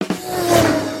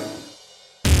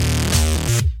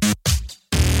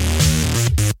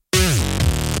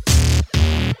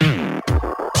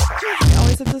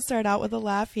start out with a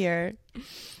laugh here.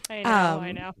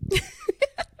 I know.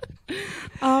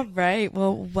 All right.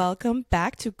 Well, welcome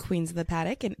back to Queens of the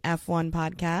Paddock, an F1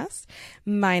 podcast.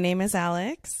 My name is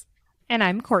Alex. And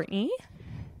I'm Courtney.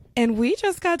 And we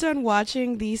just got done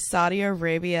watching the Saudi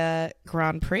Arabia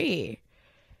Grand Prix.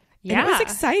 Yeah. And it was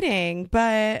exciting,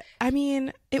 but I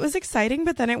mean, it was exciting,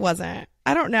 but then it wasn't.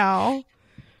 I don't know.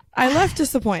 I left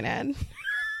disappointed.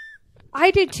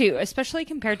 I did too, especially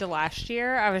compared to last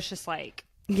year. I was just like,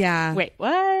 yeah. Wait,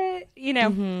 what? You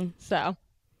know,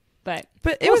 but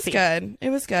it was good. It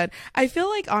was good. I feel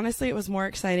like, honestly, it was more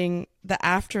exciting. The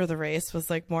after the race was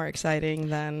like more exciting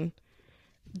than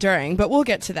during, but we'll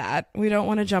get to that. We don't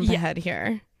want to jump ahead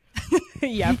here.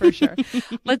 Yeah, for sure.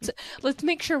 Let's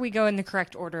make sure we go in the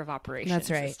correct order of operations.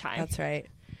 That's right. This time. That's right.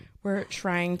 We're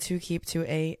trying to keep to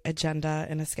a agenda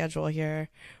and a schedule here.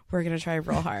 We're going to try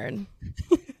real hard.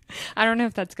 I don't know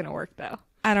if that's going to work though.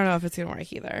 I don't know if it's going to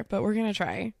work either, but we're going to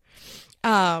try.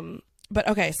 But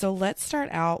okay, so let's start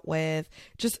out with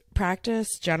just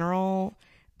practice general.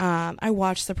 I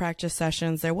watched the practice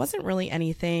sessions. There wasn't really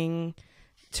anything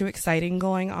too exciting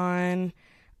going on.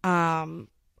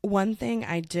 One thing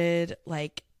I did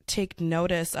like take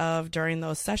notice of during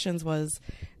those sessions was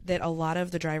that a lot of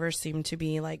the drivers seemed to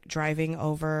be like driving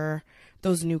over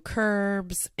those new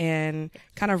curbs and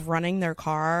kind of running their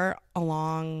car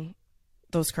along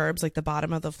those curbs, like the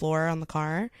bottom of the floor on the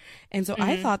car. And so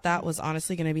I thought that was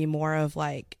honestly going to be more of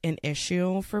like an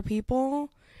issue for people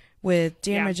with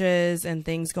damages and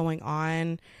things going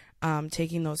on,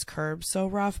 taking those curbs so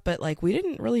rough. But like we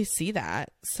didn't really see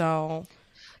that. So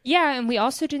yeah, and we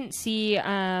also didn't see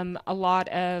a lot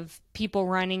of people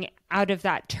running out of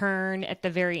that turn at the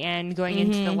very end going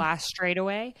into the last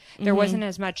straightaway. There wasn't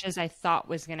as much as I thought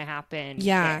was going to happen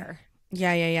there.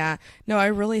 Yeah. No, I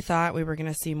really thought we were going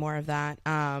to see more of that.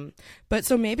 But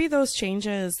so maybe those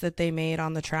changes that they made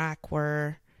on the track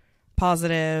were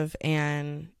positive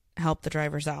and helped the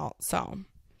drivers out. So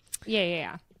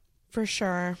Yeah. For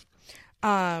sure.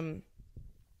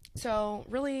 So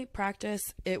really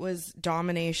practice, it was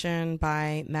domination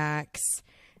by Max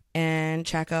and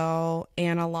Checo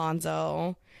and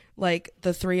Alonso. Like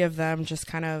the three of them just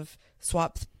kind of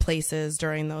swapped places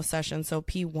during those sessions. So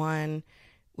P1,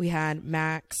 we had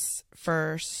Max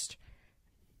first,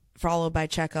 followed by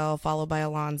Checo, followed by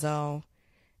Alonso.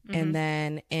 And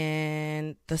then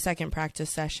in the second practice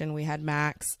session, we had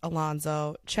Max,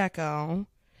 Alonso, Checo.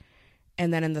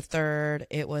 And then in the third,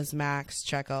 it was Max,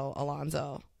 Checo,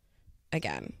 Alonso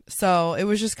again. So it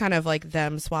was just kind of like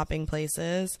them swapping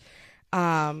places.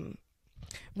 One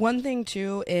thing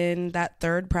too, in that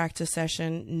third practice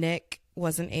session, Nick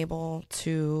wasn't able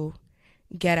to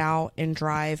get out and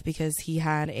drive because he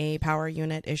had a power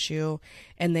unit issue,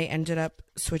 and they ended up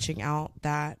switching out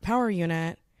that power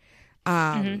unit,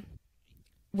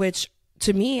 which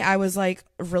to me, I was like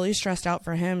really stressed out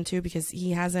for him too, because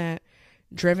he hasn't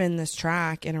driven this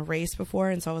track in a race before.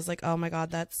 And so I was like, oh my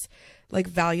God, that's like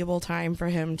valuable time for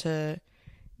him to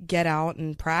get out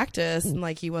and practice. And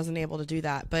like, he wasn't able to do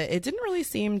that, but it didn't really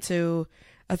seem to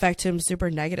affect him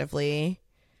super negatively.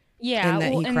 Yeah. In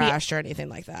that he crashed or anything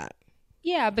like that.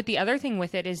 Yeah, but the other thing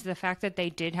with it is the fact that they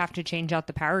did have to change out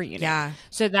the power unit. Yeah.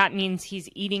 So that means he's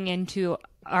eating into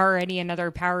already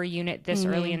another power unit this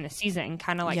early in the season,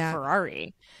 kind of like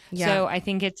Ferrari. Yeah. So I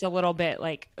think it's a little bit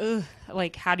like, ugh,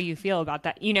 like, how do you feel about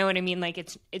that? You know what I mean? Like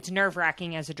it's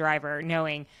nerve-wracking as a driver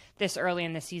knowing this early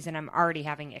in the season I'm already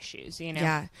having issues, you know?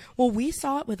 Yeah. Well, we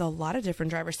saw it with a lot of different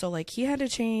drivers. So like he had to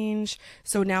change.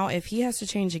 So now if he has to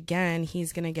change again,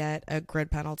 he's going to get a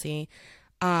grid penalty.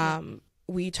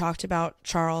 We talked about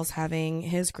Charles having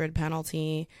his grid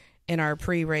penalty in our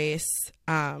pre-race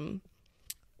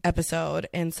episode.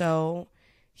 And so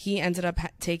he ended up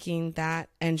taking that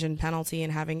engine penalty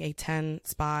and having a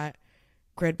 10-spot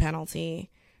grid penalty.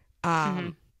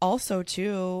 Also,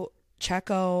 too,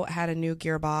 Checo had a new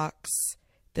gearbox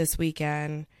this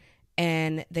weekend,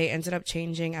 and they ended up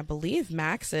changing, I believe,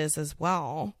 Max's as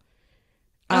well.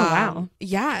 Oh, wow.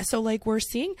 Yeah. So like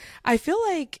I feel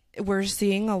like we're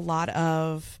seeing a lot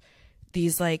of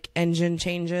these like engine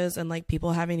changes and like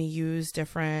people having to use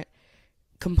different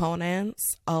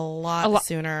components a lot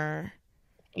sooner.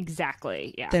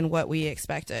 Exactly. Yeah. Than what we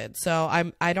expected. So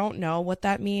I don't know what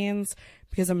that means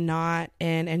because I'm not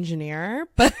an engineer,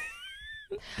 but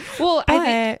well,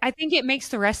 I think it makes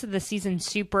the rest of the season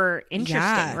super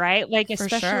interesting, right? Like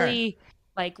especially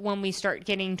like when we start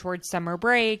getting towards summer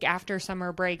break, after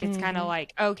summer break, it's kind of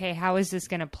like, okay, how is this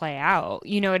going to play out?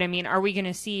 You know what I mean? Are we going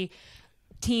to see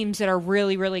teams that are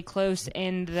really, really close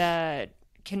in the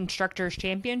constructors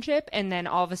championship, and then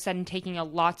all of a sudden taking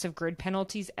lots of grid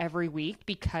penalties every week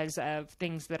because of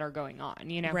things that are going on,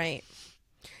 you know? Right.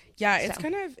 Yeah, it's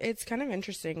kind of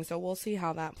interesting. So we'll see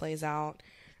how that plays out.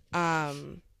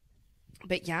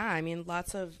 But yeah, I mean,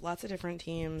 lots of different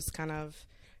teams kind of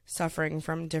suffering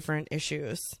from different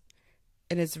issues.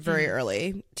 And it's very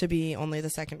early to be only the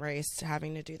second race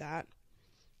having to do that.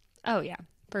 Oh yeah,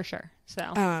 for sure.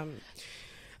 So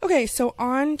okay, so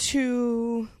on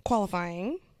to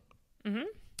qualifying.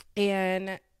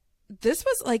 And this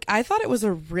was like, I thought it was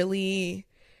a really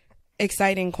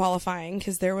exciting qualifying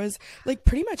because there was like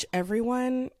pretty much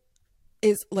everyone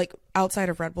is like outside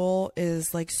of Red Bull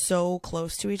is like so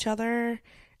close to each other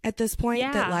at this point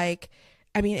that like,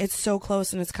 I mean, it's so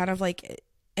close and it's kind of like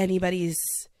anybody's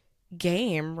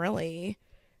game, really.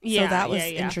 So that was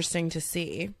interesting to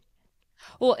see.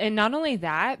 Well, and not only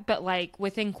that, but like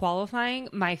within qualifying,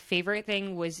 my favorite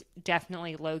thing was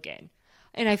definitely Logan.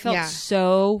 And I felt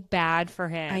so bad for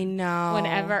him. I know.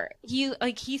 Whenever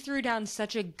he threw down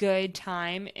such a good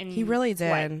time, and he really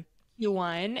did. He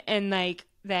won, and like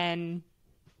then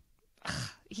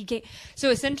so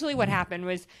essentially what happened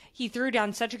was he threw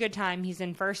down such a good time. He's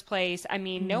in first place. I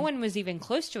mean, no one was even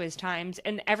close to his times,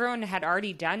 and everyone had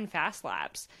already done fast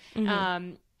laps.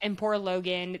 And poor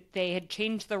Logan, they had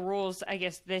changed the rules, I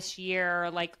guess, this year,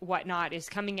 like whatnot, is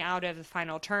coming out of the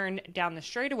final turn down the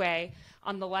straightaway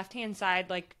on the left-hand side,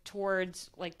 like towards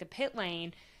like the pit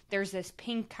lane. There's this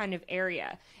pink kind of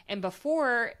area. And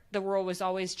before, the rule was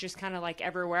always just kind of like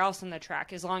everywhere else on the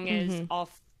track, as long as all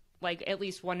like at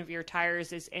least one of your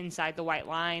tires is inside the white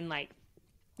line, like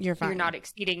you're fine. You're not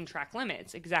exceeding track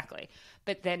limits. Exactly.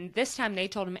 But then this time they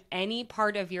told him any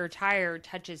part of your tire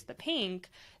touches the pink,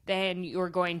 then you're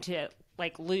going to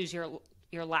like lose your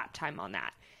lap time on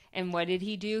that. And what did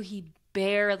he do? He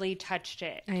barely touched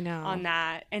it. I know. On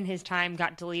that, and his time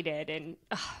got deleted. And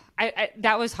I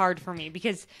that was hard for me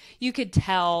because you could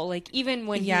tell, like even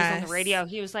when he was on the radio,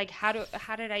 he was like, how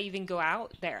did I even go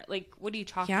out there? Like, what are you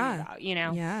talking about? You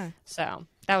know? Yeah. So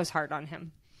that was hard on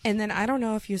him. And then I don't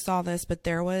know if you saw this, but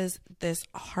there was this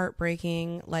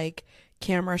heartbreaking like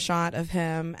camera shot of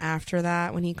him after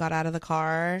that when he got out of the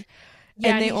car.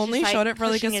 Yeah, and they only showed it for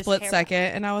like a split second.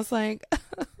 And I was like,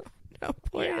 no,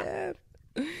 poor him.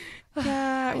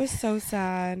 Yeah, it was so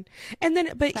sad. And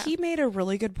then, but he made a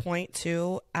really good point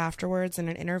too afterwards in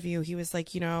an interview. He was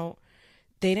like, you know,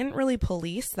 they didn't really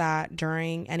police that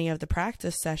during any of the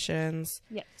practice sessions.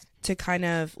 Yes. To kind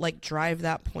of like drive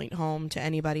that point home to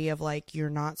anybody of like,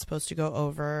 you're not supposed to go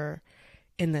over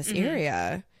in this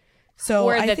area. So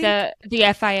or I think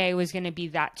the FIA was going to be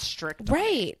that strict.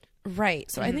 Right.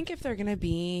 So I think if they're going to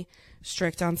be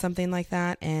strict on something like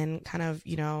that and kind of,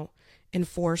 you know,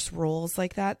 enforce rules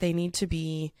like that, they need to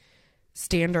be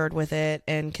standard with it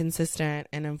and consistent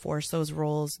and enforce those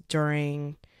rules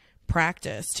during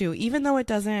practice too, even though it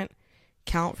doesn't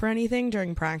count for anything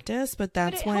during practice, but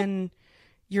that's when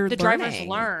you're the learning. Drivers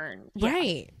learn.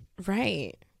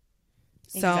 Right.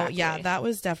 So yeah, that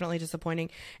was definitely disappointing.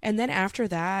 And then after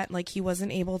that, like he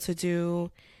wasn't able to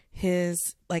do his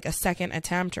like a second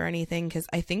attempt or anything because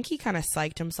I think he kind of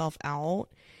psyched himself out.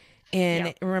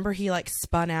 And remember he like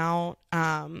spun out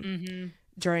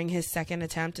during his second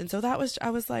attempt, and so that was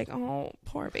I was like, oh,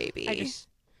 poor baby.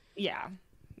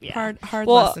 Hard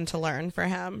lesson to learn for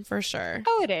him, for sure.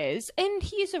 Oh, it is. And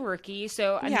he's a rookie.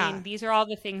 So, I mean, these are all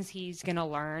the things he's going to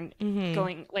learn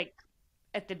going like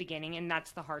at the beginning. And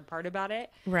that's the hard part about it.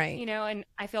 Right. You know, and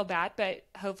I feel bad, but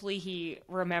hopefully he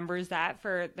remembers that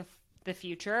for the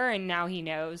future. And now he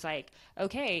knows like,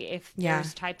 okay, if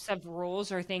there's types of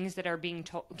rules or things that are being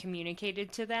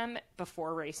communicated to them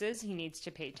before races, he needs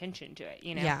to pay attention to it,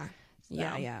 you know?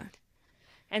 Yeah.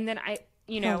 And then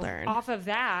off of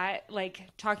that, like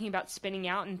talking about spinning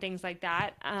out and things like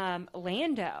that,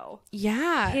 Lando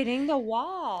hitting the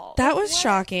wall. That was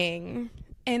shocking.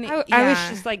 And I was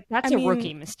just like, that's a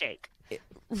rookie mistake.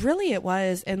 Really it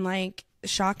was. And like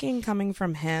shocking coming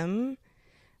from him.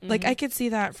 Like I could see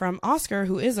that from Oscar,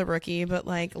 who is a rookie, but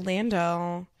like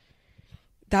Lando,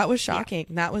 that was shocking.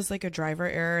 That was like a driver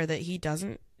error that he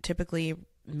doesn't typically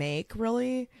make,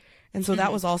 really. And so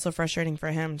that was also frustrating for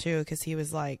him too, because he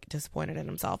was like disappointed in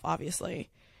himself,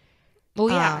 obviously. Well,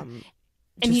 yeah,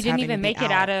 and he didn't even make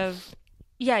it out of.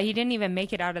 Yeah, he didn't even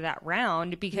make it out of that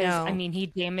round because I mean he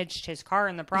damaged his car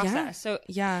in the process.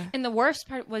 And the worst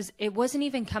part was it wasn't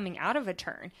even coming out of a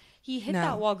turn. He hit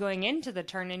that wall going into the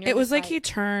turn, and it was like he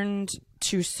turned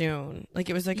too soon. Like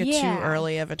it was like a too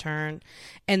early of a turn,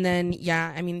 and then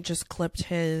just clipped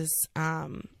his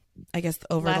I guess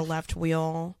over the left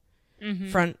wheel.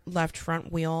 left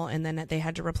front wheel, and then they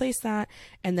had to replace that.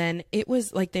 And then it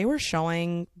was like they were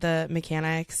showing the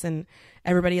mechanics and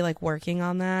everybody like working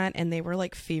on that, and they were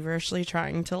like feverishly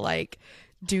trying to like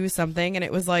do something, and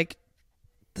it was like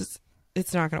this,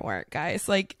 it's not gonna work, guys.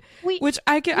 Like, which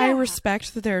I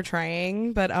respect that they're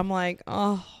trying, but I'm like,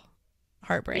 oh,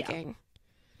 heartbreaking.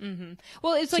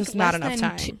 Well, it's like just not enough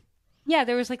time.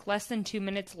 There was like less than 2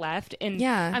 minutes left, and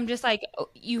I'm just like,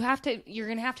 you're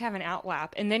gonna have to have an out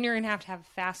lap, and then you're gonna have to have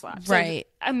a fast lap, so, right?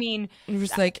 I mean, it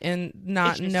was like,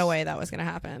 no way that was gonna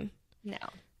happen. No.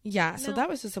 So that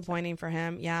was disappointing for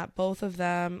him. Yeah, both of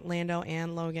them, Lando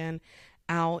and Logan,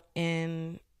 out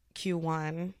in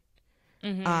Q1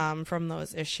 from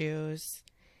those issues,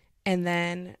 and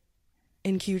then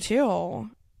in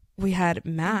Q2 we had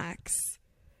Max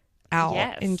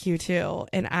out in Q2,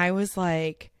 and I was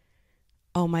like,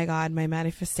 oh my God, my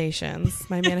manifestations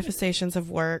have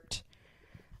worked.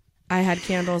 I had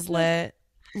candles lit.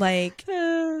 Like,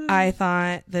 I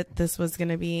thought that this was going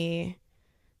to be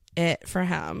it for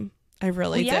him. I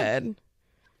really did.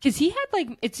 Because he had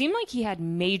like, it seemed like he had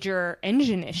major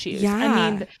engine issues. Yeah. I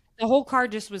mean, the whole car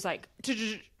just was like,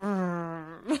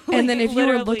 and then if you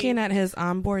were looking at his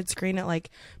onboard screen, it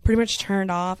like pretty much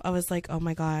turned off. I was like, oh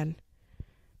my God.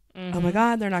 Oh my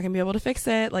God, they're not going to be able to fix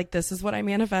it. Like, this is what I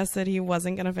manifested. He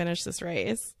wasn't going to finish this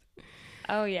race.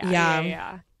 Oh,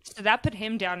 yeah. So that put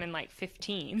him down in like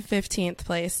 15th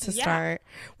place to start,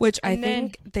 which I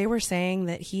think they were saying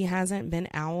that he hasn't been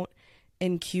out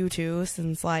in Q2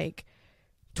 since like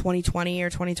 2020 or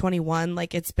 2021.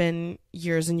 Like, it's been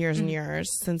years and years and years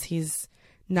since he's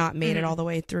not made it all the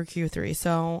way through Q3.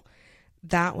 So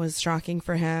that was shocking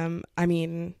for him. I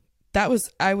mean,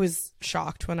 I was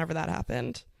shocked whenever that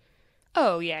happened.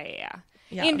 Oh, yeah.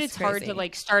 And it's hard to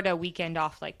like start a weekend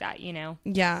off like that, you know?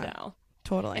 Yeah, so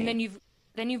totally. And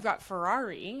then you've got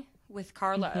Ferrari with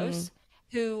Carlos,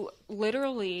 who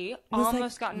literally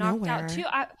almost got knocked out too.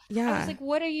 I was like,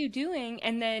 what are you doing?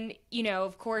 And then, you know,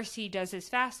 of course he does his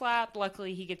fast lap.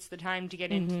 Luckily he gets the time to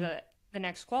get into the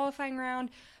next qualifying round,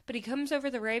 but he comes over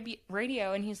the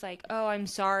radio and he's like, oh, I'm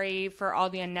sorry for all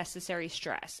the unnecessary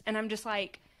stress. And I'm just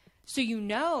like, so you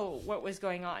know what was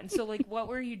going on. So, like, what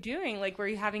were you doing? Like, were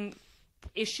you having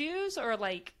issues, or,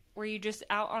 like, were you just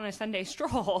out on a Sunday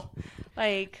stroll?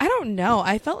 Like, I don't know.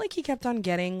 I felt like he kept on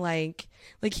getting, like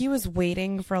he was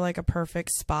waiting for, like, a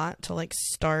perfect spot to, like,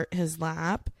 start his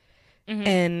lap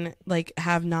and, like,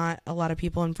 have not a lot of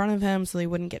people in front of him so he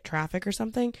wouldn't get traffic or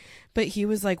something. But he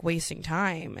was, like, wasting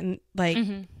time. And, like,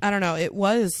 I don't know. It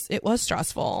was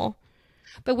stressful.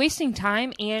 But wasting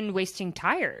time and wasting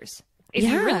tires. If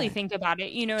you really think about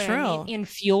it, you know what I mean? In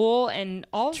fuel and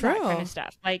all that kind of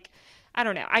stuff. Like, I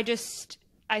don't know. I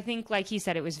think, like he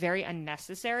said, it was very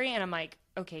unnecessary. And I'm like,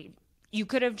 okay, you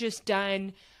could have just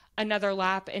done another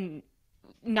lap, and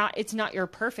it's not your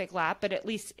perfect lap, but at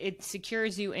least it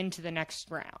secures you into the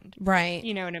next round. Right.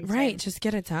 You know what I'm saying? Right. Just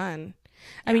get it done.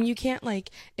 I mean, you can't, like,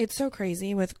 it's so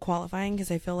crazy with qualifying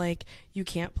because I feel like you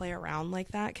can't play around like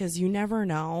that because you never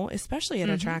know, especially at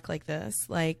a track like this.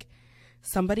 Like,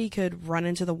 somebody could run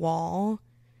into the wall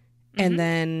and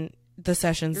then the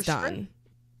session's done.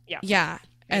 Yeah.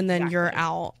 And then you're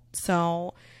out.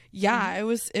 So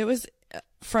it was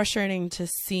frustrating to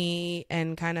see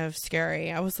and kind of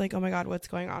scary. I was like, oh my God, what's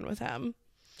going on with him?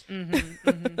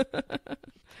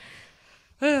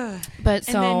 But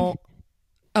so,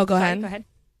 go ahead.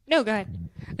 No, go ahead.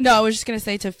 No, I was just going to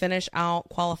say, to finish out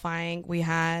qualifying, we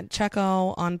had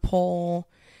Checo on pole.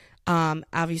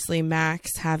 Obviously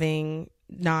Max having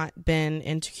not been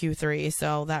into Q3,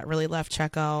 so that really left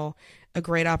Checo a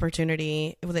great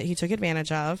opportunity that he took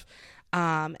advantage of.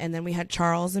 And then we had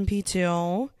Charles in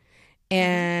P2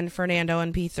 and Fernando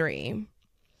in P3.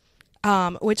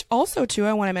 Which also too,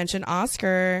 I want to mention,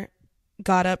 Oscar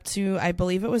got up to, I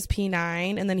believe it was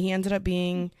P9, and then he ended up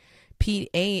being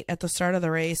P8 at the start of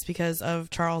the race because of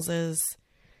Charles's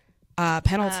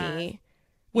penalty.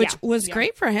 Which was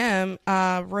great for him.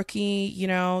 Rookie, you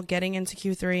know, getting into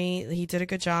Q3. He did a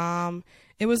good job.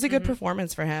 It was a good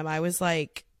performance for him. I was,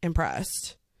 like,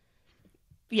 impressed.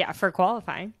 Yeah, for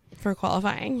qualifying.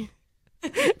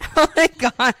 Oh, my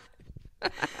God.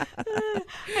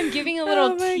 I'm giving a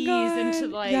little tease into,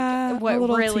 like, what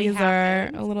really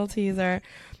happened. A little teaser.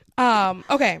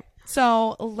 Okay,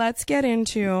 so let's get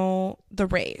into the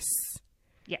race.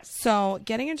 Yes. So,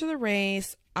 getting into the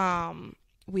race,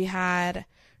 we had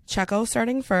Checo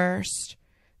starting first,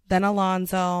 then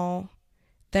Alonso,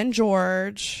 then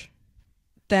George,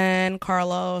 then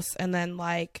Carlos, and then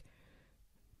like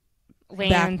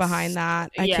Lance, back behind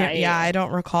that. I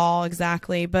don't recall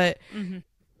exactly, but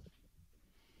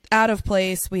out of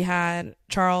place, we had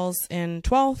Charles in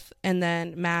 12th and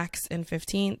then Max in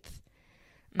 15th.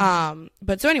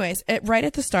 But so anyways, right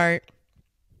at the start,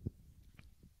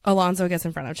 Alonso gets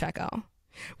in front of Checo,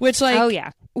 which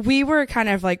we were kind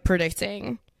of like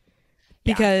predicting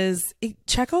because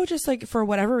Checo just like, for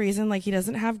whatever reason, like he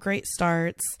doesn't have great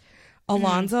starts.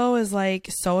 Alonso is like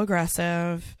so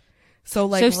aggressive. So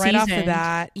like right off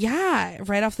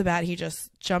the bat, he just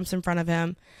jumps in front of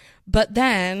him. But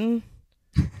then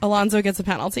Alonso gets a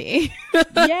penalty.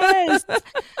 Yes.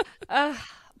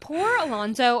 Poor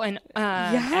Alonso and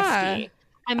Esty.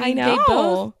 I mean, they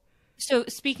both. So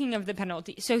speaking of the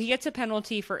penalty, so he gets a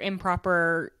penalty for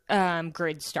improper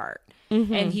grid start.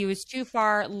 And he was too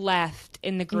far left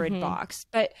in the grid box.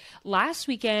 But last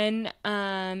weekend,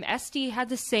 Esty had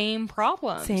the same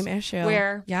problem. Same issue.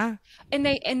 And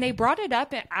they brought it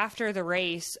up after the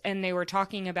race, and they were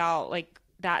talking about like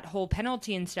that whole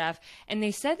penalty and stuff. And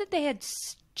they said that they had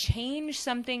changed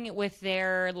something with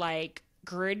their like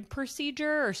grid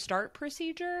procedure or start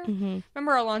procedure.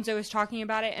 Remember Alonso was talking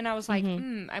about it, and I was like,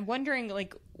 I'm wondering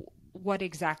like what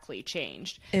exactly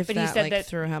changed. But he said that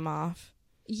threw him off.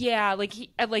 Yeah,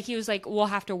 he was like, we'll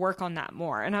have to work on that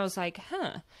more. And I was like,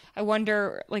 I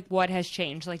wonder like what has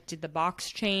changed. Like, did the box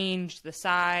change, the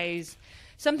size,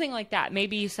 something like that?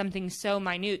 Maybe something so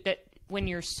minute that when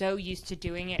you're so used to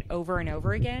doing it over and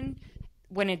over again,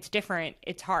 when it's different,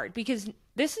 it's hard. Because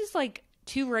this is like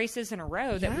 2 races in a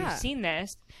row that we've seen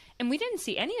this, and we didn't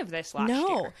see any of this last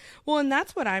year. Well, and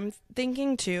that's what I'm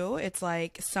thinking too. It's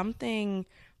like something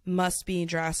must be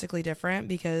drastically different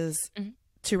because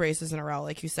 2 races in a row,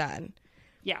 like you said.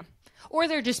 Yeah. Or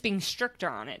they're just being stricter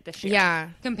on it this year. Yeah.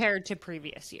 Compared to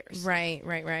previous years.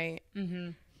 Right.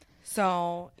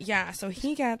 So, so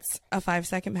he gets a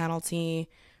 5-second penalty,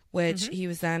 which he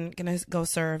was then going to go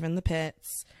serve in the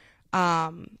pits.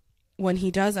 When he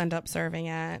does end up serving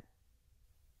it,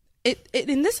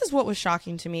 and this is what was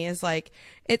shocking to me, is like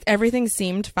everything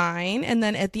seemed fine, and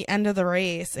then at the end of the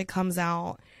race it comes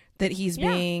out that he's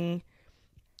being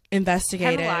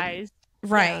investigated, penalized,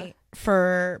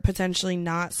 for potentially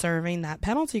not serving that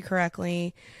penalty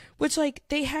correctly, which like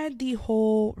they had the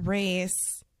whole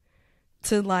race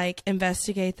to like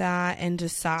investigate that and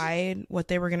decide what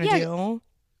they were going to do,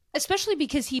 especially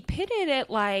because he pitted it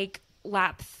like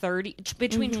lap 30,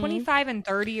 between 25 and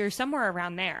 30 or somewhere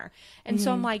around there. And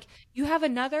so I'm like, you have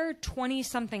another 20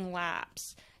 something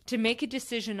laps to make a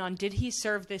decision on, did he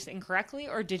serve this incorrectly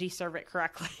or did he serve it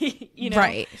correctly? You know?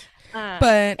 Right.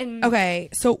 Okay,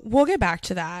 so we'll get back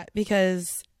to that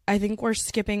because I think we're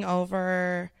skipping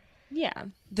over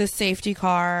the safety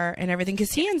car and everything,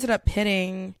 because he ended up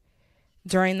pitting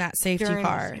during that safety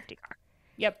car.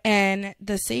 Yep. And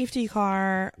the safety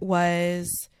car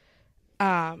was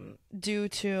due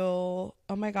to,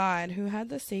 oh my God, who had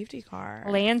the safety car?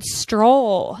 Lance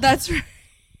Stroll. That's right.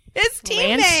 His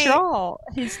teammate. Lance Stroll.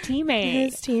 His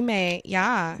teammate.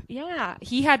 Yeah. Yeah.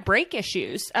 He had brake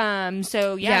issues.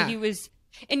 He was,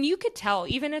 and you could tell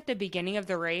even at the beginning of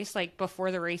the race, like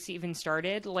before the race even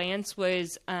started, Lance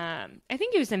was, I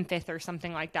think he was in 5th or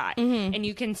something like that. And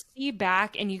you can see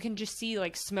back and you can just see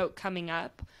like smoke coming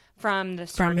up from the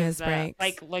start from his brakes.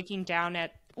 Like looking down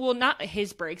at, well, not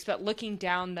his brakes, but looking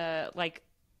down the like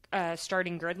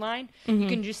starting grid line, you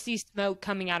can just see smoke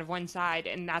coming out of one side,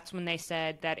 and that's when they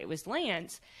said that it was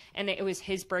Lance, and it was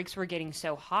his brakes were getting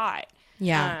so hot.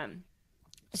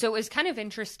 So it was kind of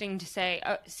interesting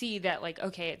to see that, like,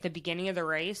 okay, at the beginning of the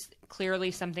race, clearly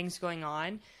something's going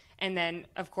on, and then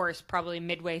of course probably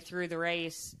midway through the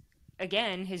race,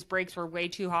 again his brakes were way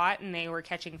too hot and they were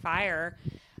catching fire.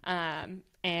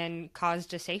 And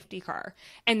caused a safety car.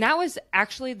 And that was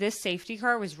actually, this safety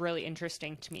car was really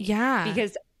interesting to me. Yeah.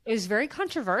 Because it was very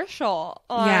controversial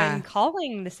on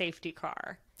calling the safety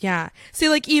car. Yeah. See,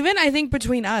 like, even I think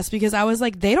between us, because I was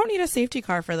like, they don't need a safety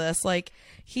car for this. Like,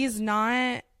 he's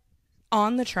not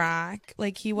on the track.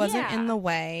 Like, he wasn't in the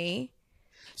way.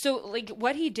 So, like,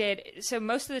 what he did, so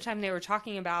most of the time they were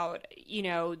talking about, you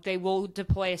know, they will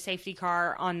deploy a safety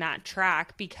car on that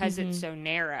track because it's so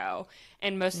narrow.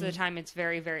 And most of the time it's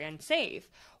very, very unsafe.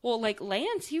 Well, like,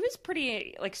 Lance, he was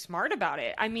pretty, like, smart about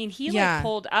it. I mean, he, like,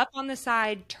 pulled up on the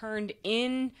side, turned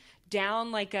in,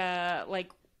 down, like,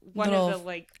 one little of the,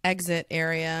 like... exit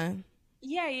area.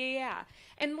 Yeah.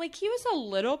 And, like, he was a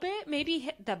little bit,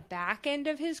 maybe the back end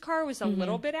of his car was a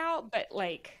little bit out, but,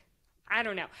 like... I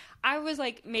don't know. I was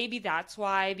like, maybe that's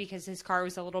why, because his car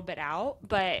was a little bit out,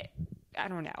 but I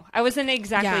don't know. I wasn't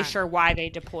exactly sure why they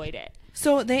deployed it.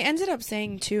 So they ended up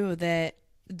saying, too, that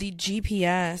the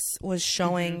GPS was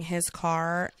showing his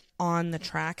car on the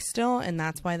track still, and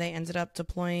that's why they ended up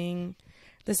deploying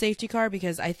the safety car,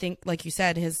 because I think, like you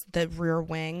said, the rear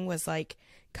wing was like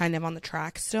kind of on the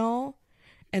track still.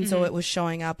 And so it was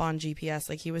showing up on GPS,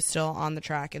 like he was still on the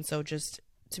track. And so just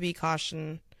to be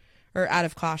out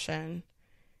of caution,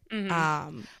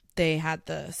 they had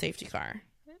the safety car.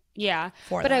 Yeah.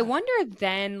 But that. I wonder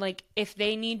then, like, if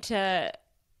they need to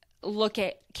look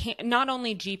at not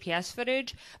only GPS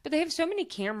footage, but they have so many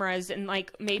cameras, and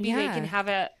like maybe they can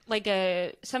have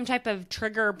some type of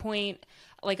trigger point,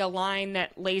 like a line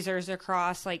that lasers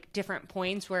across like different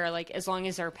points where like as long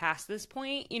as they're past this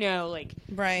point, like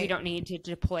we don't need to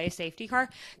deploy a safety car,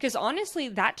 because honestly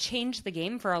that changed the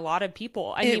game for a lot of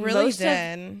people. It really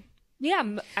did.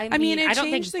 I mean, I don't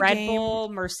think Red Bull,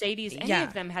 Mercedes, any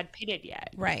of them had pitted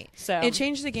yet. Right. So it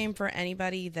changed the game for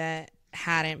anybody that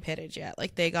hadn't pitted yet.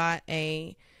 Like they got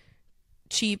a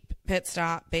cheap pit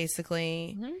stop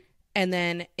basically. And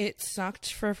then it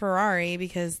sucked for Ferrari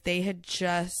because they had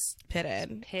just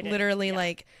pitted literally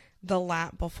like the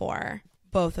lap before,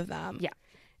 both of them. Yeah.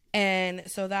 And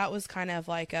so that was kind of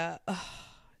like dang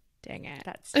it.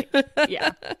 That's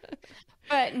yeah.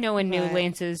 But no one knew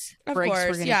Lance's brakes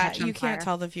were going to catch on you fire. Can't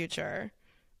tell the future.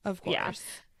 Of course. Yeah.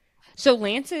 So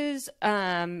Lance's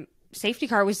safety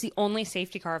car was the only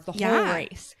safety car of the whole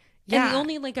race. Yeah. And the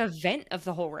only like event of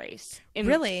the whole race.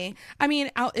 Really? I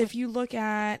mean, if you look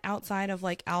at outside of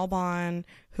like Albon,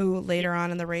 who later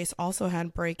on in the race also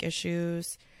had brake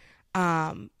issues,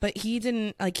 but he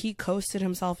didn't, like, he coasted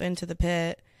himself into the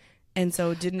pit, and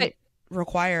so didn't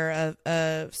require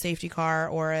a safety car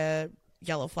or a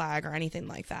yellow flag or anything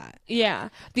like that. Yeah.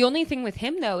 The only thing with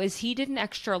him though is he did an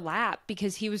extra lap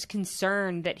because he was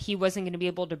concerned that he wasn't going to be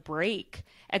able to brake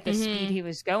at the speed he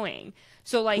was going.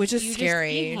 So like, which is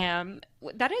scary.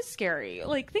 That is scary.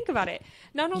 Like, think about it.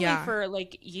 Not only for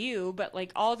like you, but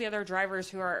like all the other drivers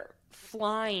who are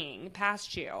flying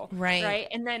past you. Right.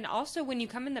 And then also when you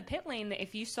come in the pit lane,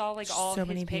 if you saw like all of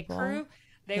his pit crew,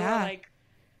 they were like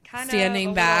kind of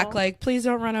standing back, like, please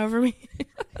don't run over me.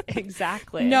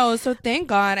 Exactly. No, so thank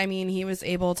God. I mean, he was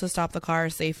able to stop the car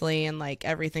safely, and like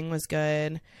everything was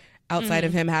good outside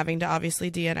of him having to obviously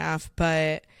DNF.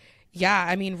 But yeah,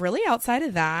 I mean, really outside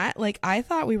of that, like I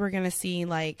thought we were going to see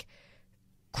like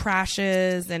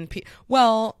crashes and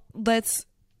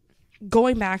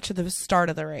going back to the start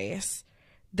of the race,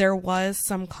 there was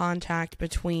some contact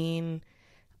between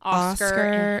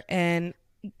Oscar and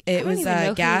it was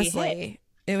Gasly.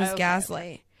 It was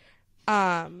Gasly.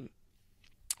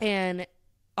 And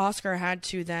Oscar had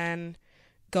to then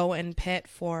go and pit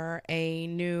for a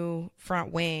new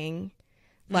front wing,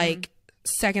 like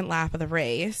second lap of the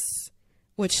race,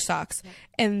 which sucks. Yeah.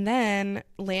 And then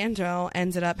Lando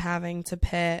ended up having to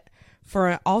pit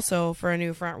for a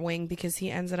new front wing because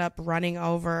he ended up running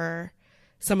over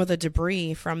some of the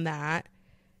debris from that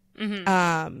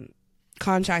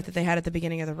contact that they had at the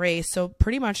beginning of the race. So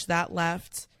pretty much that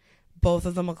left both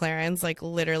of the McLarens like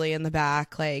literally in the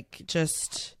back, like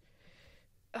just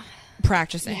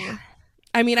practicing. Yeah.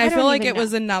 I mean, I feel like it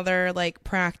was another like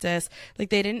practice. Like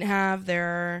they didn't have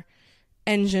their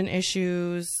engine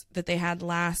issues that they had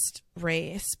last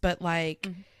race, but like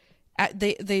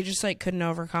they just like couldn't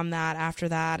overcome that after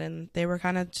that, and they were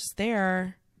kind of just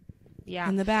there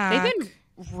in the back. They've been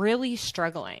really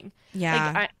struggling.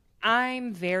 Yeah. Like,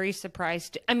 I'm very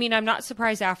surprised. I mean, I'm not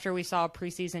surprised after we saw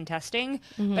preseason testing,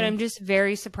 but I'm just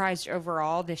very surprised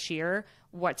overall this year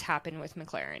what's happened with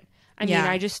McLaren. I mean,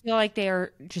 I just feel like they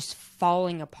are just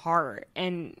falling apart,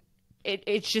 and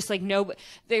it's just like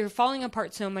they're falling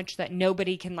apart so much that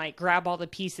nobody can like grab all the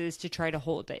pieces to try to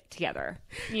hold it together.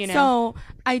 You know. So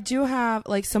I do have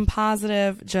like some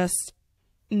positive just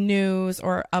news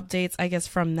or updates, I guess,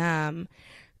 from them.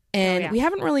 And we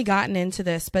haven't really gotten into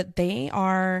this, but they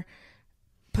are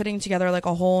putting together like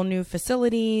a whole new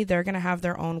facility. They're going to have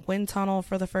their own wind tunnel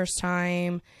for the first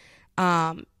time.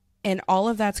 And all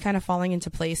of that's kind of falling into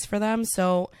place for them.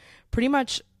 So pretty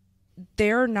much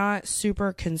they're not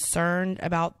super concerned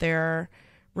about their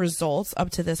results up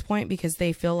to this point because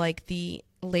they feel like the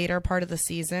later part of the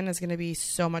season is going to be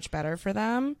so much better for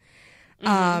them.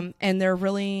 And they're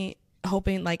really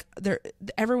hoping, like,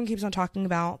 everyone keeps on talking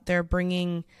about they're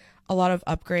bringing a lot of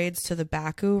upgrades to the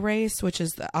Baku race, which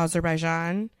is the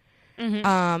Azerbaijan,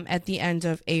 at the end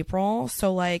of April.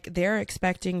 So like they're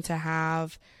expecting to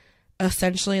have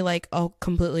essentially like a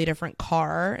completely different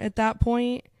car at that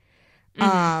point,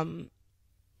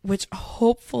 which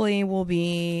hopefully will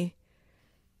be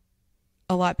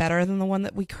a lot better than the one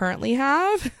that we currently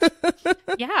have.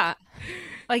 Yeah.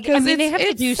 Like, I mean, they have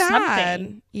to do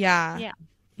something. Yeah. Yeah.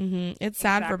 It's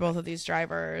sad for both of these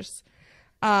drivers.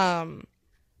 But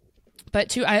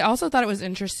too, I also thought it was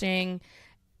interesting,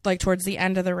 like towards the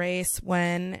end of the race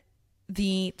when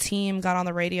the team got on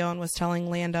the radio and was telling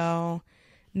Lando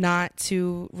not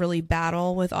to really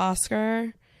battle with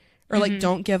Oscar, or like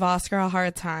don't give Oscar a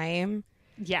hard time.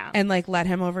 Yeah. And like let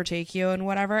him overtake you and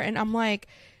whatever. And I'm like,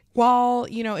 well,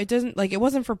 you know, it doesn't, like, it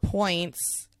wasn't for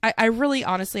points. I really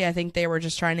honestly, I think they were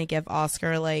just trying to give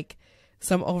Oscar like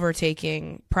some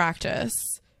overtaking practice.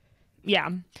 Yeah.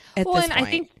 At this and point. I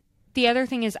think the other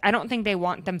thing is, I don't think they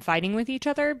want them fighting with each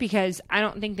other, because I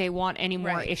don't think they want any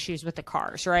more issues with the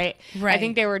cars, right? I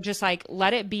think they were just like,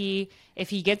 let it be. If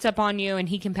he gets up on you and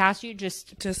he can pass you,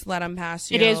 just let him pass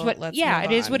you. It is what,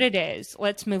 it is what it is.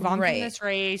 Let's move on from Right. this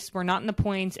race. We're not in the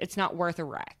points. It's not worth a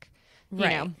wreck. You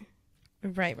know?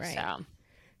 Right.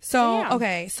 So yeah.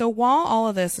 Okay. So while all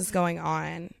of this is going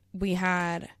on, we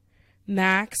had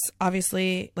Max,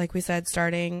 obviously, like we said,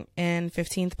 starting in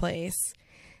 15th place.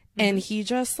 And he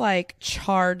just like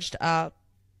charged up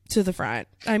to the front.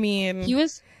 I mean, he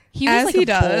was as like he a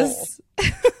does. bull.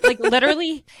 Like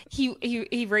literally,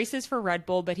 he races for Red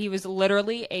Bull, but he was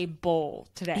literally a bull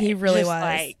today. He really just was,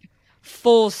 like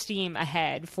full steam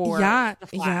ahead for the flag.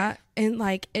 Yeah, and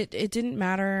like it didn't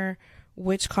matter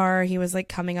which car he was like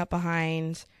coming up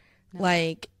behind. No.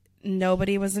 Like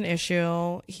nobody was an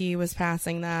issue. He was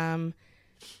passing them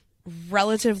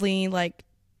relatively like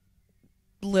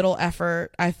little effort,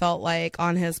 I felt like,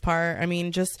 on his part. I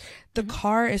mean, just the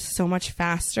car is so much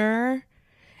faster.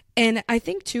 And I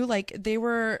think too, like, they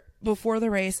were before the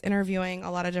race interviewing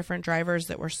a lot of different drivers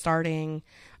that were starting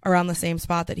around the same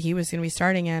spot that he was going to be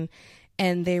starting in.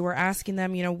 And they were asking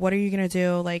them, you know, what are you going to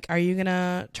do? Like, are you going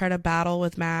to try to battle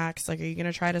with Max? Like, are you going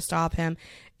to try to stop him?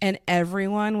 And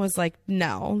everyone was like,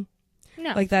 no,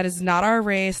 like, that is not our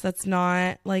race. That's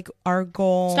not like our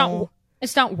goal.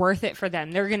 It's not worth it for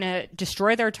them. They're going to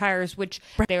destroy their tires, which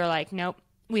they were like, nope,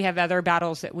 we have other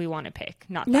battles that we want to pick.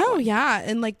 Not that one. Yeah.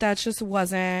 And like, that just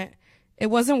wasn't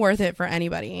worth it for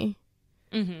anybody.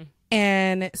 Mm-hmm.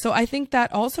 And so I think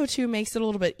that also too makes it a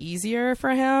little bit easier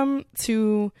for him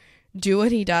to do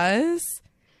what he does.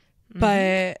 Mm-hmm.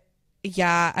 But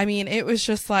yeah, I mean, it was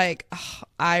just like,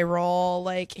 eye roll,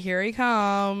 like, here he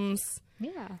comes.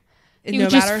 Yeah.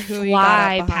 No matter who he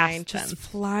got up behind, just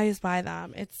flies by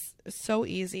them. It's so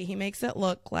easy. He makes it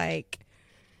look like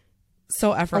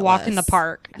so effortless. A walk in the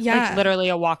park. Yeah. Like literally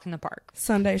a walk in the park.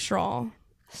 Sunday stroll.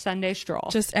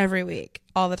 Just every week.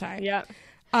 All the time. Yeah.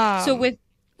 So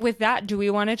with that, do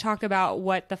we want to talk about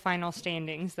what the final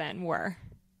standings then were?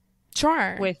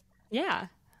 Sure.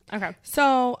 Okay.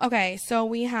 So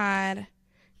we had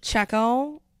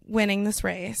Checo winning this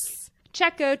race.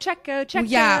 Checo.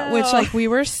 Yeah, which like we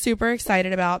were super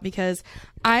excited about, because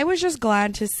I was just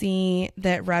glad to see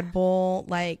that Red Bull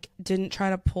like didn't try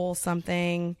to pull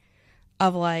something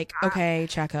of like, okay,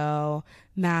 Checo,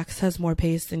 Max has more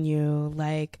pace than you,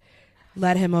 like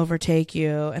let him overtake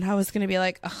you. And I was gonna be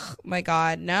like, oh my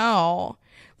god, no.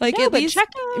 Like, at least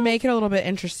make it a little bit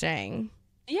interesting.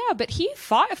 Yeah, but he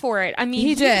fought for it. I mean,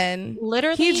 he did.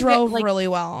 Literally, he drove really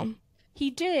well. He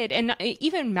did. And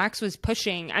even Max was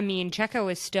pushing. I mean, Checo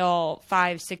was still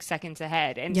 5-6 seconds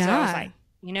ahead. And so I was like,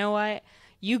 you know what?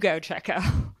 You go,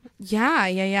 Checo.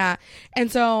 Yeah.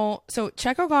 And so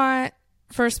Checo got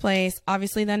first place.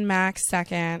 Obviously, then Max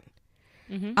second.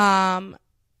 Mm-hmm.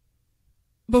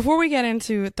 Before we get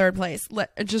into third place,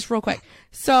 just real quick.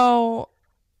 So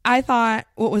I thought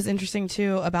what was interesting,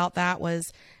 too, about that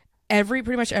was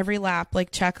pretty much every lap,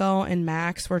 like Checo and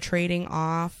Max were trading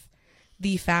off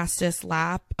the fastest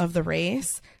lap of the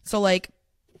race. So like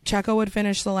Checo would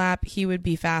finish the lap, he would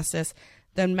be fastest.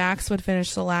 Then Max would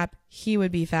finish the lap, he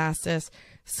would be fastest,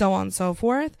 so on and so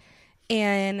forth.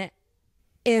 And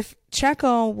if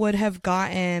Checo would have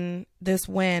gotten this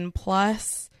win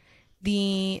plus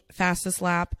the fastest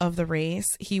lap of the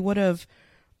race, he would have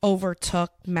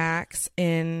overtook Max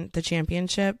in the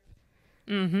championship.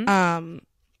 Mm-hmm.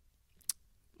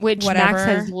 Which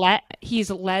whatever. Max he's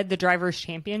led the drivers'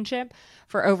 championship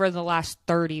for over the last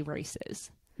 30 races.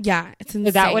 Yeah, it's insane.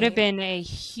 So that would have been a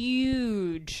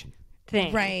huge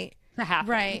thing, to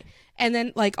happen. Right. And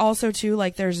then like also too,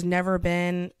 like there's never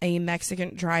been a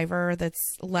Mexican driver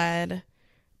that's led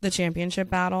the championship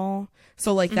battle.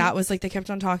 So like that was like, they kept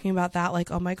on talking about that,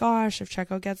 like, oh my gosh, if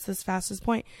Checo gets this fastest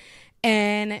point.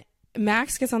 And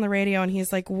Max gets on the radio and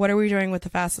he's like, what are we doing with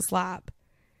the fastest lap?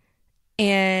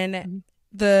 And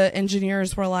the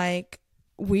engineers were like,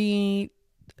 we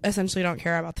essentially don't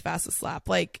care about the fastest lap.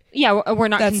 Like, yeah, we're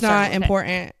not. That's not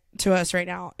important to us right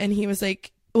now. And he was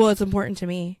like, well, it's important to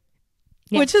me,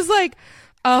 which is like,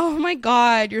 oh my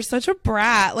god, you're such a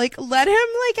brat. Like, let him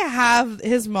like have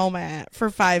his moment for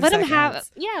 5 seconds.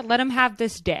 Let him have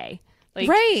this day. Like,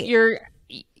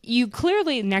 you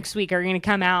clearly next week are going to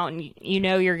come out and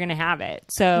you're going to have it.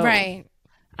 So right.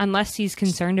 Unless he's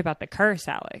concerned about the curse,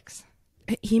 Alex.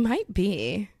 He might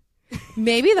be.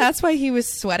 Maybe that's why he was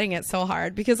sweating it so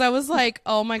hard, because I was like,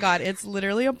 oh my God, it's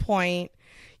literally a point.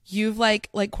 You've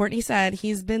like Courtney said,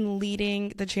 he's been leading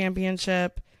the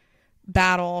championship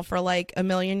battle for like a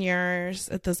million years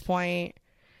at this point.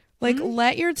 Like,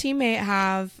 let your teammate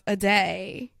have a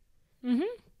day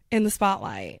in the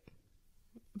spotlight.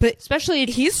 But especially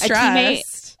he's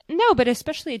stressed. But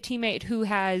especially a teammate who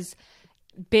has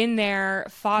been there,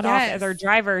 fought off other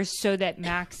drivers so that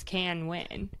Max can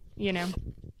win,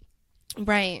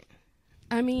 Right.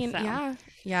 I mean,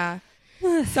 yeah.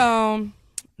 So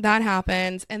that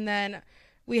happened. And then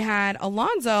we had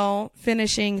Alonso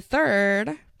finishing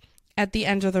third at the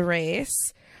end of the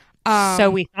race. So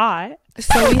we thought.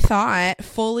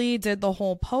 Fully did the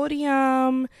whole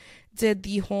podium, did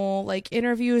the whole like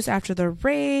interviews after the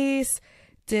race,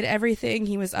 did everything.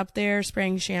 He was up there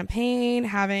spraying champagne,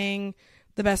 having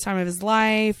the best time of his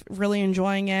life, really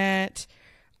enjoying it.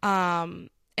 And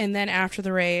then after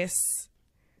the race,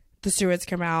 the stewards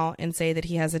come out and say that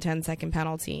he has a 10-second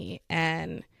penalty,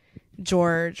 and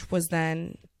George was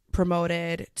then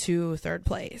promoted to third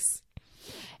place.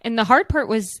 And the hard part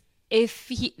was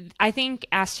I think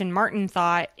Aston Martin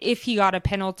thought if he got a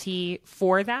penalty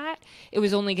for that, it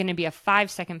was only going to be a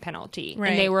 5-second penalty.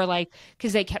 Right. And they were like,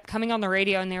 because they kept coming on the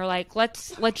radio and they were like,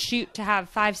 let's shoot to have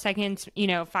 5 seconds,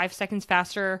 5 seconds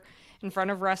faster in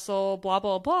front of Russell, blah,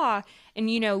 blah, blah. And,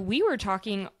 we were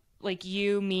talking like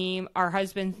you, me, our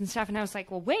husbands and stuff. And I was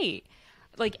like, well, wait,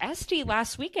 like Esty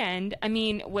last weekend, I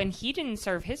mean, when he didn't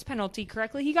serve his penalty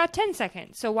correctly, he got 10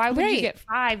 seconds. So why would you get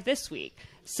 5 this week?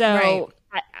 So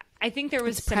I think there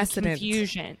was some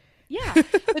confusion. Yeah.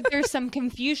 But there's some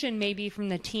confusion maybe from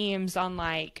the teams on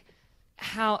like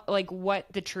how, like what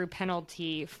the true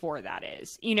penalty for that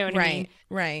is. You know what I mean?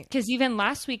 Right. Because even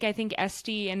last week, I think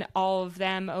Esty and all of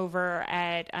them over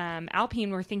at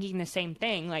Alpine were thinking the same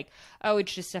thing. Like, oh,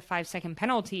 it's just a 5-second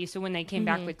penalty. So when they came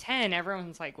back with 10,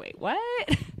 everyone's like, wait, what?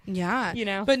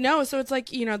 Yeah. But no, so it's like,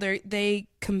 they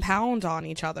compound on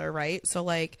each other, right? So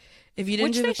like, if you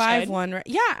didn't do the 5-1,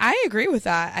 yeah, I agree with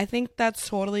that. I think that's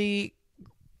totally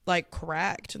like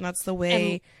correct, and that's the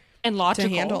way and logical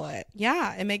to handle it.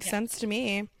 Yeah, it makes sense to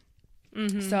me.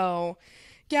 So,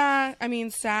 yeah, I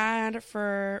mean, sad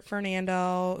for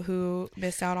Fernando who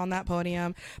missed out on that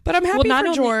podium, but I'm happy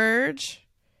for George.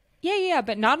 Yeah,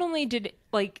 but not only did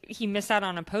he miss out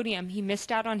on a podium, he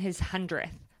missed out on his 100th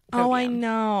podium. Oh, I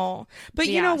know, but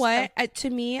you know what? To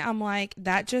me, I'm like,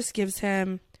 that just gives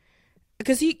him.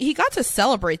 Because he got to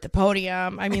celebrate the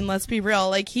podium. I mean, let's be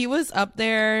real. Like, he was up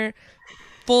there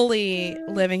fully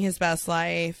living his best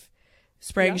life,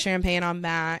 spraying champagne on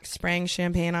Max, spraying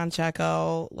champagne on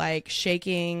Checo, like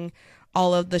shaking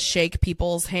all of the shake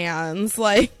people's hands,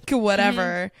 like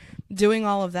whatever, doing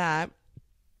all of that.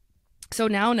 So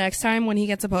now next time when he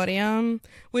gets a podium,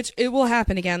 which it will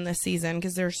happen again this season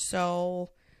because they're so,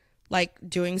 like,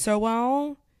 doing so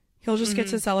well, he'll just get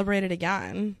to celebrate it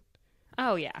again.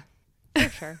 Oh, yeah. For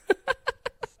sure.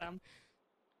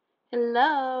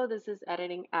 Hello, this is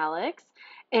Editing Alex,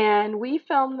 and we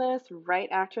filmed this right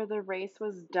after the race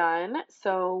was done.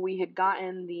 So we had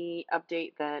gotten the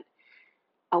update that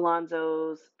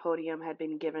Alonso's podium had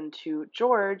been given to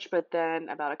George, but then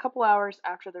about a couple hours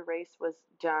after the race was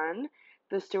done,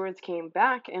 the stewards came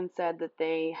back and said that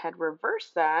they had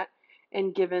reversed that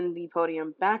and given the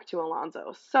podium back to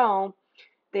Alonso. So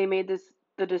they made the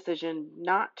decision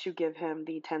not to give him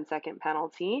the 10-second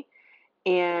penalty,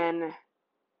 and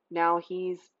now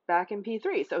he's back in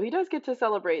P3. So he does get to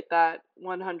celebrate that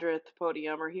 100th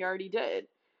podium, or he already did.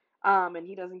 And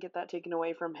he doesn't get that taken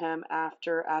away from him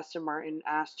after Aston Martin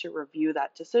asked to review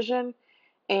that decision,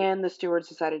 and the stewards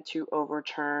decided to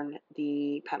overturn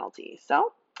the penalty.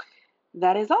 So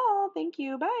that is all. Thank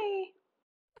you. Bye.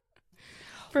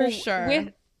 For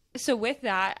sure. With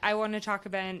that, I want to talk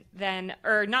about then,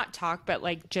 or not talk, but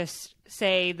like just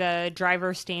say the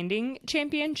driver standing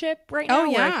championship right now. Oh,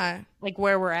 yeah.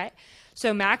 Where we're at.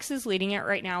 So Max is leading it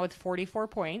right now with 44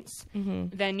 points.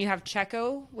 Then you have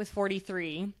Checo with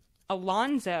 43,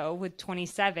 Alonso with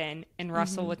 27, and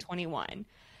Russell with 21.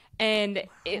 And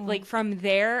it, from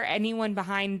there, anyone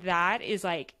behind that is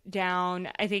down,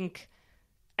 I think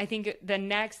the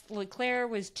next Leclerc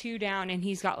was 2 down and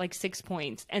he's got 6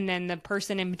 points. And then the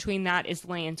person in between that is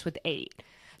Lance with 8.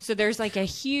 So there's a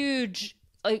huge,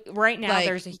 right now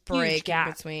there's a huge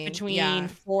gap between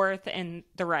fourth and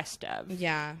the rest of,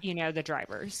 the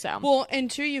drivers. So, well, and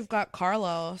 2, you've got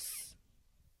Carlos.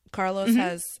 Carlos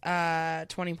has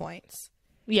 20 points.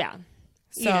 Yeah.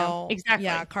 So exactly.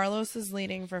 Yeah, Carlos is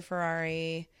leading for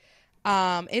Ferrari.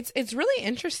 It's really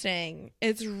interesting.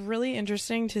 It's really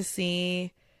interesting to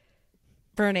see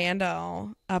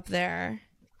Fernando up there.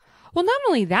 Well, not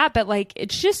only that, but like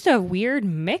it's just a weird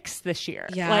mix this year.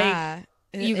 Yeah.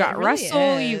 Like you got really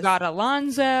Russell, is. you got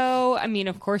Alonso. I mean,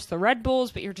 of course, the Red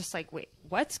Bulls, but you're just like, wait,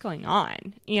 what's going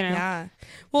on? You know? Yeah.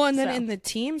 Well, and then in the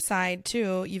team side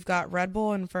too, you've got Red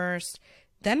Bull in first,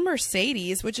 then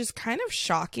Mercedes, which is kind of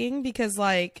shocking because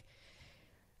like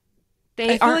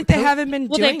I feel like they haven't been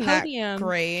doing that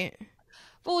great.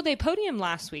 Well, they podiumed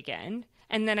last weekend,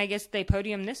 and then I guess they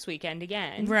podiumed this weekend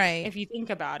again. Right. If you think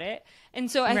about it.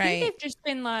 And so I think they've just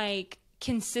been like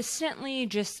consistently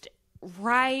just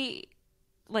right,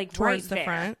 like towards right the there.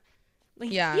 front.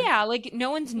 Like, yeah, like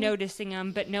no one's noticing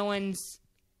them, but no one's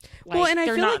like, well, and I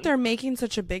feel like they're making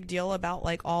such a big deal about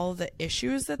like all the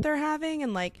issues that they're having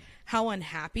and like how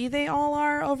unhappy they all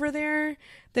are over there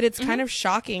that it's kind of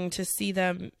shocking to see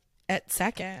them at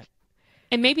second.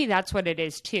 And maybe that's what it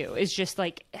is too. Is just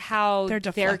like how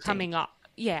they're coming up.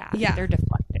 Yeah, they're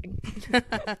deflecting.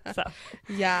 So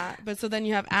yeah, but so then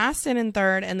you have Aston in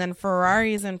third, and then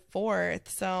Ferrari's in fourth.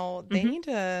 So they need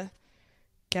to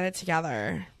get it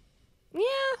together.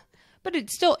 Yeah, but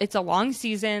it's a long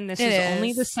season. This is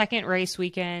only the second race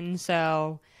weekend,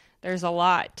 so there's a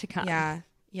lot to come.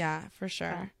 Yeah, for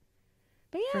sure.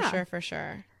 But yeah, for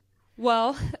sure.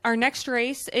 Well, our next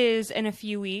race is in a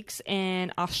few weeks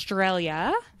in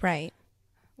Australia. Right.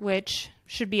 Which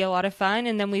should be a lot of fun.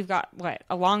 And then we've got,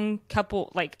 a long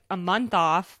couple, like a month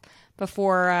off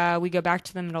before we go back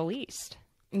to the Middle East.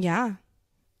 Yeah.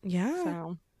 Yeah.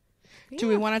 So, do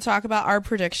we want to talk about our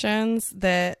predictions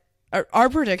our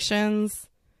predictions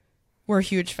were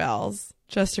huge fails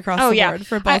just across the board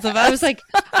for both of us. I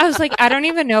was like, I don't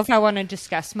even know if I want to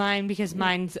discuss mine because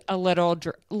mine's a literal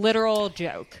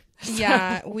joke. So.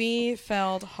 Yeah, we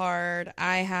failed hard.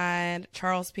 I had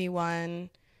Charles P1,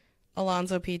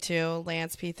 Alonso P2,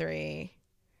 Lance P3.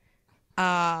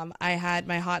 I had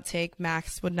my hot take,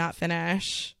 Max would not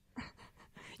finish.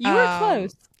 You were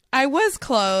close. I was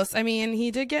close. I mean,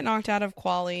 he did get knocked out of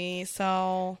quali,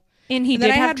 so and he did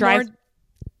have drive.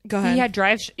 Go ahead.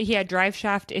 He had drive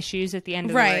shaft issues at the end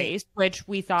of the race, which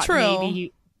we thought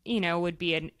maybe would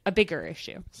be a bigger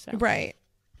issue. So. Right.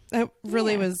 It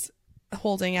really was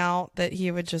holding out that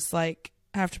he would just like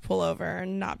have to pull over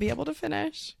and not be able to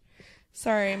finish.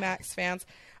 Sorry, Max fans.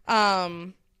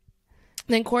 Then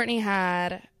Courtney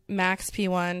had Max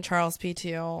P1, Charles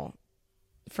P2,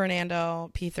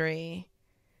 Fernando P3,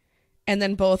 and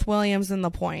then both Williams in the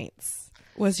points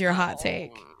was your hot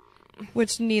take,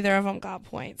 which neither of them got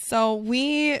points. So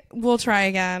we will try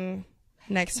again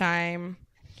next time.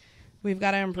 We've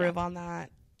got to improve on that.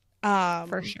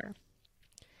 For sure.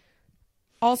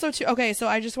 Also, so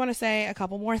I just want to say a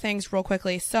couple more things real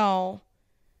quickly. So,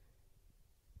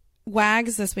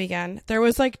 WAGs this weekend, there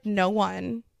was like no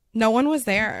one was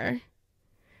there.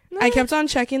 No. I kept on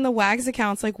checking the WAGs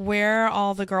accounts, like where are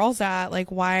all the girls at?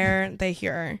 Like, why aren't they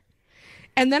here?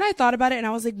 And then I thought about it and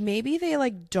I was like, maybe they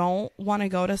like don't want to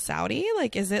go to Saudi.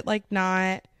 Like, is it like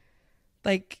not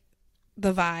like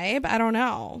the vibe? I don't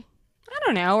know.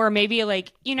 Or maybe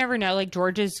like, you never know, like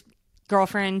George's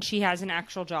girlfriend, she has an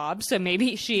actual job, so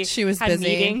maybe she was had busy.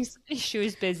 Meetings. She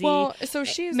was busy. Well, so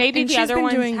maybe the other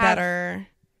ones doing have better.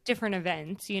 Different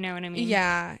events, you know what I mean?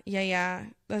 Yeah.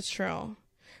 That's true.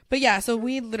 But yeah, so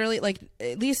we literally like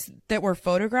at least that were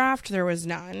photographed, there was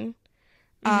none.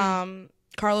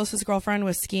 Carlos's girlfriend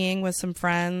was skiing with some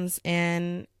friends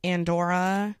in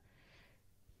Andorra.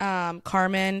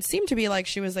 Carmen seemed to be like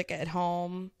she was like at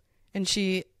home and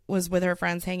she was with her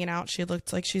friends hanging out. She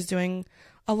looked like she's doing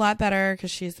a lot better because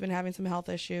she's been having some health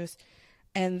issues.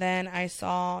 And then I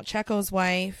saw Checo's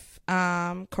wife,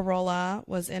 Corolla,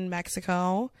 was in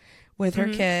Mexico with her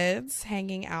kids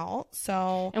hanging out.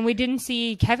 So, and we didn't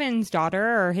see Kevin's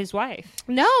daughter or his wife.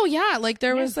 No, yeah, like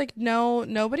there was like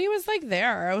nobody was like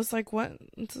there. I was like, what?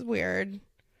 This is weird.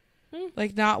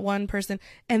 Like not one person.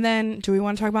 And then, do we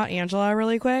want to talk about Angela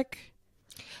really quick?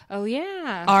 Oh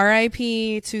yeah.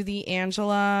 R.I.P. to the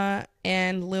Angela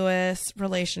and Lewis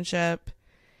relationship.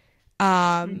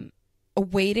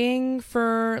 Waiting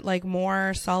for like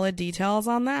more solid details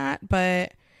on that,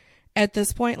 but at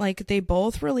this point, like they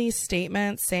both released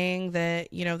statements saying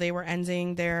that, you know, they were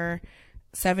ending their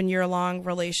 7-year-long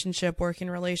working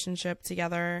relationship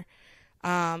together.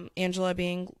 Angela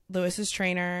being Lewis's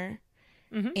trainer.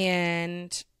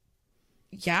 And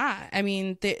yeah, I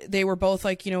mean, they were both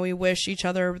like, you know, we wish each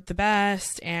other the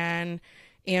best, and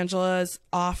Angela's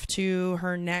off to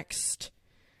her next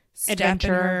step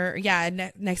adventure.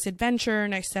 next adventure,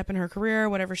 next step in her career,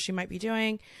 whatever she might be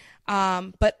doing.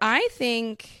 But I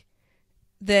think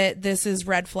that this is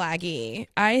red flaggy.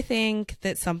 I think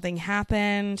that something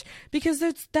happened because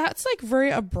that's like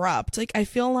very abrupt. Like I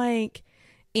feel like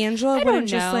Angela wouldn't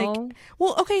just like,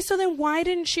 well, okay, so then why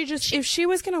didn't she just, if she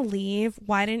was gonna leave,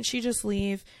 why didn't she just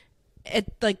leave at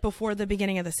like before the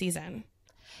beginning of the season?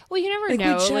 Well, you never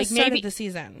know. We just like started maybe the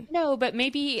season. No, but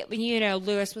maybe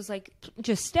Lewis was like,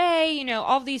 just stay.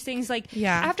 All these things. Like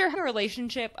after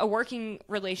a working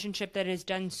relationship that has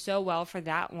done so well for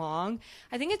that long,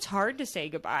 I think it's hard to say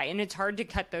goodbye, and it's hard to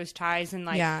cut those ties and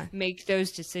make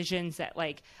those decisions that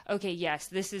like, okay, yes,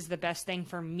 this is the best thing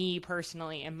for me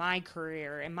personally in my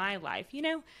career, in my life.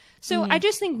 So I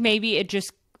just think maybe it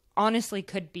just honestly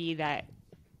could be that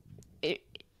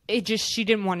it just she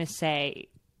didn't want to say.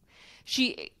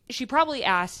 She probably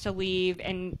asked to leave,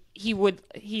 and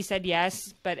he said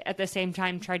yes, but at the same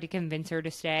time tried to convince her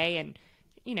to stay, and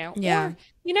or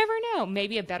you never know,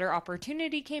 maybe a better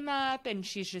opportunity came up and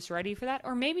she's just ready for that,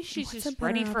 or maybe she's just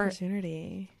ready for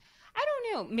opportunity. I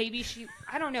don't know, maybe she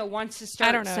wants to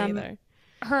start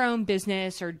her own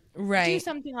business or do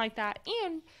something like that,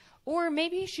 or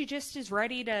maybe she just is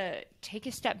ready to take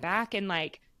a step back and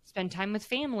like spend time with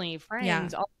family,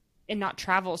 friends, and not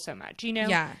travel so much,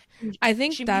 Yeah. I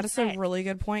think that's a really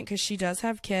good point because she does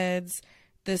have kids.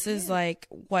 This is like,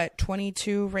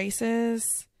 22 races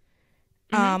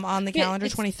on the calendar,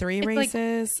 23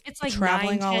 races. It's like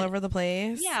traveling all over the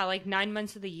place. Yeah, like 9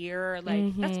 months of the year.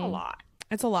 Like, that's a lot.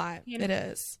 It's a lot. It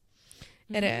is.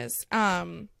 It is.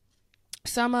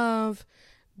 Some of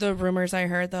the rumors I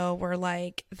heard, though, were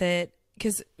like that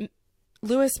because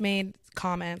Lewis made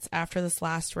comments after this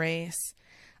last race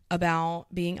about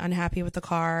being unhappy with the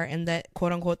car and that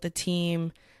quote unquote the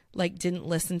team like didn't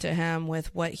listen to him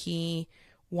with what he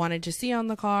wanted to see on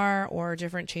the car or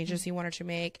different changes he wanted to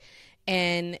make.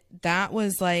 And that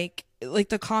was like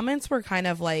the comments were kind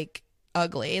of like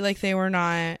ugly. Like they were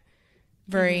not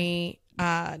very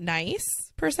nice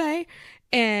per se.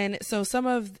 And so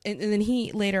and then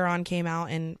he later on came out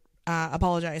and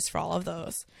apologized for all of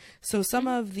those. So some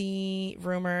of the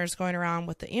rumors going around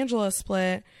with the Angela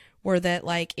split were that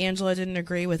like Angela didn't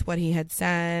agree with what he had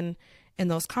said in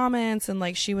those comments, and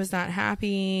like she was not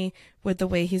happy with the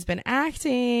way he's been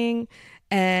acting,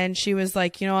 and she was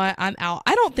like, you know what, I'm out.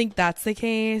 I don't think that's the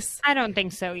case. I don't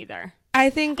think so either.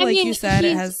 I think you said,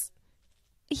 it has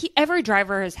every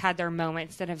driver has had their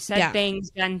moments that have said things,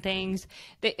 done things.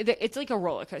 It's like a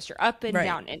roller coaster, up and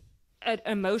down, and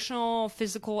emotional,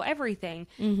 physical, everything.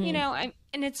 And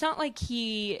it's not like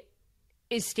he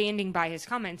is standing by his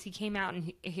comments. He came out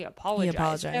and he apologized. He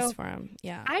apologized for him.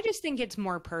 Yeah. I just think it's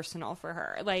more personal for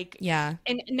her. Like,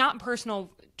 and not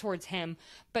personal towards him,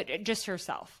 but just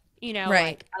herself.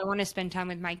 Like, I want to spend time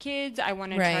with my kids. I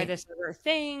want to try this other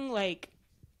thing. Like,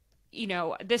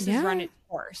 this has run its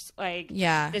course. Like,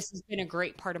 this has been a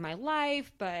great part of my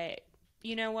life, but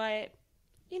you know what?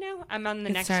 I'm on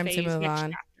the next time phase, to move next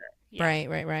on. chapter. Yeah.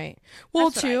 Right.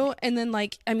 Well, too, and then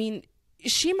like, I mean,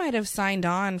 she might have signed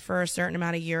on for a certain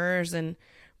amount of years and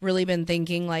really been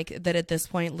thinking like that at this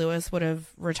point Lewis would have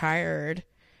retired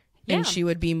and she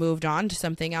would be moved on to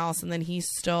something else, and then he's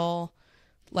still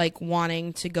like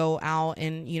wanting to go out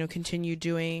and continue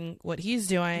doing what he's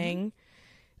doing,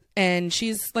 and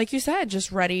she's, like you said,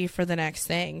 just ready for the next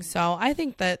thing. So I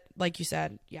think that, like you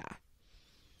said,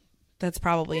 that's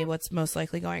probably what's most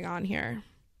likely going on here.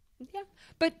 Yeah.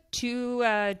 But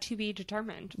to be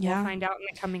determined. We'll find out in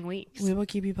the coming weeks. We will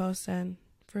keep you posted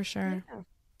for sure. Yeah.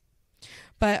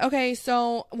 But okay,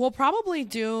 so we'll probably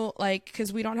do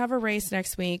because we don't have a race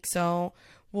next week, so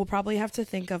we'll probably have to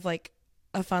think of like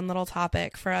a fun little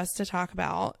topic for us to talk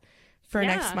about for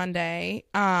next Monday.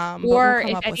 Or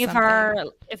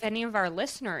if any of our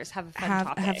listeners have a fun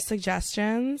topic, have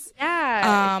suggestions.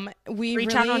 We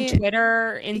reach out on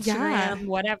Twitter, Instagram,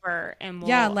 whatever, and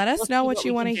let us know what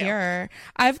you want to hear.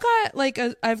 I've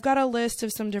got a list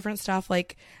of some different stuff.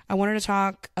 Like I wanted to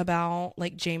talk about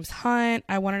like James Hunt.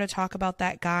 I wanted to talk about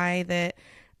that guy that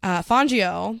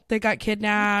Fangio that got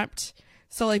kidnapped.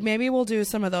 So like maybe we'll do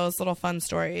some of those little fun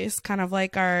stories, kind of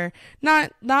like our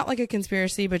not like a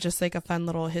conspiracy, but just like a fun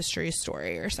little history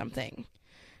story or something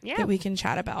that we can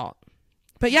chat about.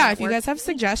 But if you guys have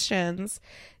suggestions,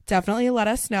 definitely let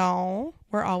us know.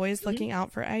 We're always looking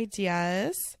out for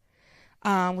ideas.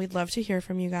 We'd love to hear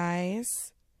from you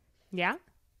guys. Yeah.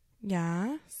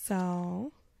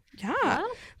 So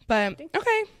but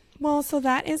okay. Well, so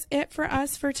that is it for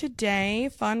us for today.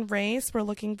 Fun race. We're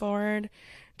looking forward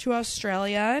to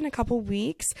Australia in a couple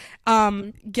weeks.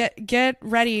 Get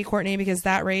ready, Courtney, because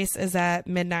that race is at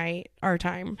midnight our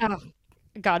time. Oh,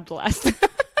 God bless.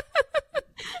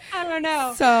 I Oh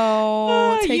no.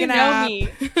 So take a nap. Me.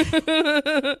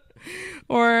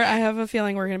 Or I have a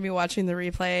feeling we're going to be watching the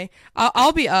replay.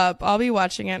 I'll be up. I'll be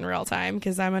watching it in real time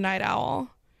because I'm a night owl.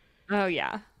 Oh,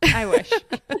 yeah. I wish.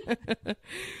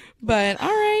 But all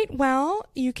right. Well,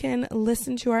 you can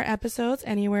listen to our episodes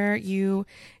anywhere you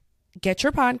get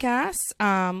your podcasts.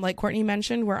 Like Courtney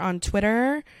mentioned, we're on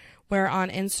Twitter. We're on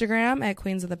Instagram at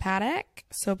Queens of the Paddock.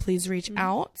 So please reach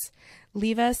out.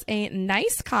 Leave us a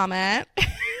nice comment,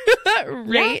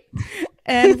 rate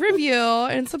and review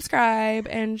and subscribe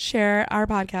and share our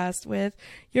podcast with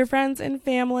your friends and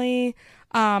family.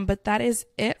 But that is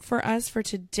it for us for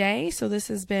today. So this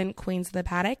has been Queens of the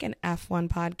Paddock, an F1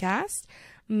 podcast.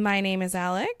 My name is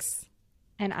Alex.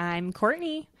 And I'm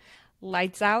Courtney.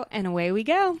 Lights out and away we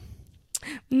go.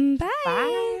 Bye.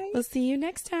 Bye. We'll see you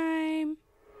next time.